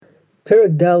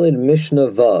Perek Daled Mishnah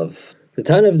Vav. The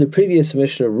Tana of the previous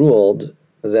Mishnah ruled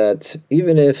that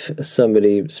even if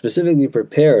somebody specifically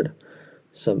prepared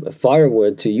some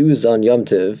firewood to use on Yom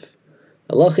Tiv,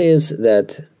 halacha is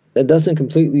that doesn't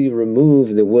completely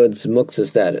remove the wood's muktzah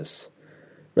status.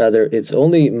 Rather, it's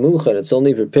only muchan, it's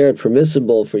only prepared,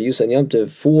 permissible for use on Yom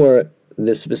Tiv for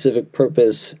this specific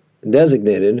purpose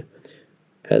designated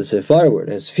as a firewood,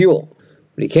 as fuel.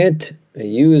 But he can't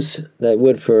use that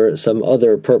wood for some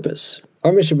other purpose.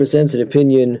 Our Mishnah presents an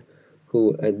opinion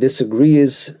who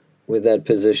disagrees with that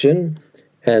position,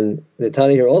 and the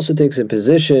Tana here also takes a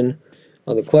position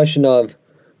on the question of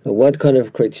what kind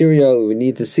of criteria we would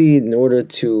need to see in order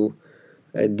to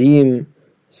deem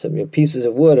some pieces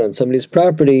of wood on somebody's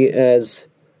property as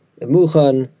a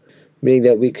muchan, meaning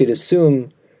that we could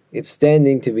assume it's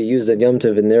standing to be used at Yom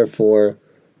Tov and therefore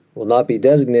will not be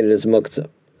designated as muktzah.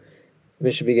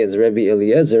 Mishnah begins, Rabbi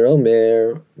Eliezer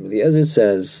Omer. Eliezer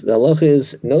says, the halach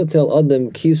is, no tel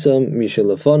adam kisam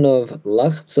mishalafonov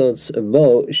lachtzotz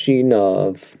bo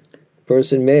shinav. A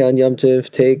person may on Yom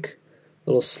Tov take a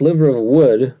little sliver of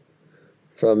wood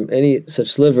from any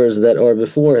such slivers that are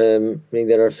before him, meaning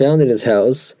that are found in his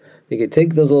house. He could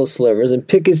take those little slivers and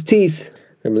pick his teeth.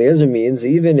 Rabbi Eliezer means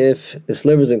even if the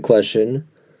slivers in question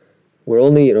were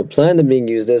only planned on being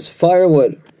used as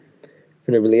firewood.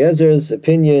 For Rabbi Eliezer's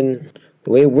opinion, the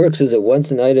way it works is that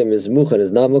once an item is muchan,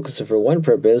 is not muktzah for one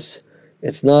purpose,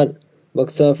 it's not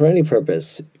muktzah for any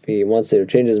purpose. If he wants to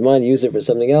change his mind, use it for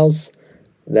something else,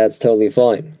 that's totally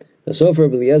fine. Now, so far,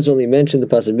 Rabbi Eliezer only mentioned the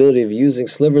possibility of using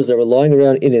slivers that were lying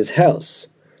around in his house,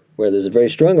 where there's a very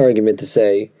strong argument to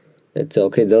say that,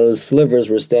 okay, those slivers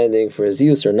were standing for his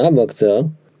use or not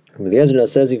muktzah. Rabbi Eliezer now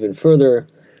says even further,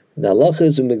 the halacha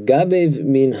is umegabev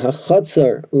min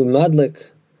hachatzar umadlik.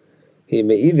 He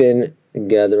may even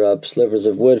gather up slivers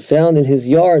of wood found in his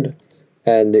yard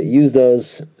and use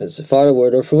those as a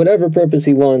firewood or for whatever purpose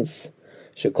he wants.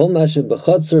 Shekol mashe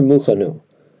b'chatzar muchanu.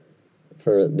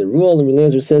 For the rule the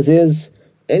Eliezer says is,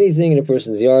 anything in a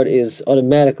person's yard is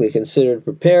automatically considered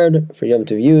prepared for Yom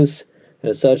Tov use,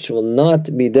 and as such will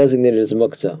not be designated as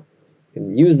muktzah. You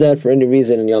can use that for any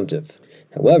reason in Yom Tov.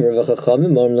 However, the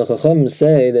Chachamim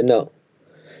say that no.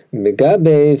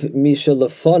 Megabev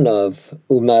mishalafonav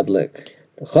umadlik.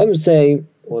 The Chachamim say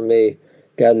one may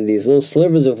gather these little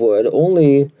slivers of wood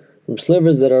only from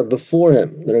slivers that are before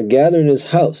him, that are gathered in his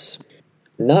house,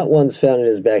 not ones found in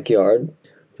his backyard.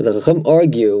 But the Chachamim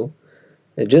argue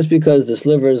that just because the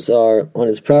slivers are on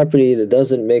his property, that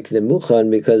doesn't make them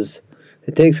muchan, because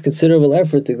it takes considerable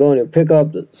effort to go in and pick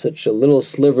up such little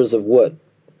slivers of wood.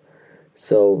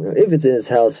 So if it's in his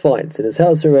house, fine. It's in his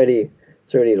house already.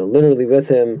 It's already literally with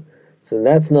him. So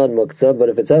that's not muktzah. But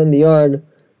if it's out in the yard,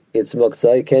 it's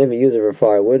muktzah. You can't even use it for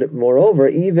firewood. Moreover,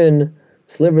 even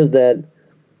slivers that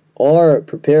are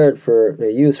prepared for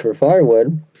use for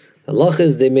firewood, halach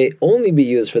is they may only be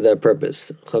used for that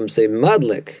purpose. Chum say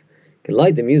madlik. You can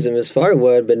light them, use them as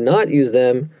firewood, but not use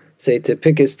them, say, to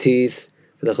pick his teeth.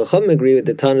 The Chacham agree with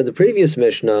the Tana of the previous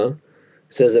Mishnah, who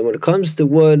says that when it comes to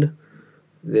wood,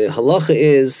 the halacha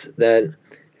is that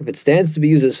if it stands to be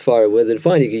used as firewood, then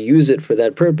fine, you can use it for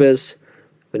that purpose,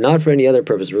 but not for any other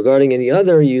purpose. Regarding any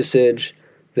other usage,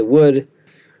 the wood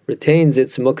retains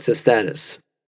its muktzah status.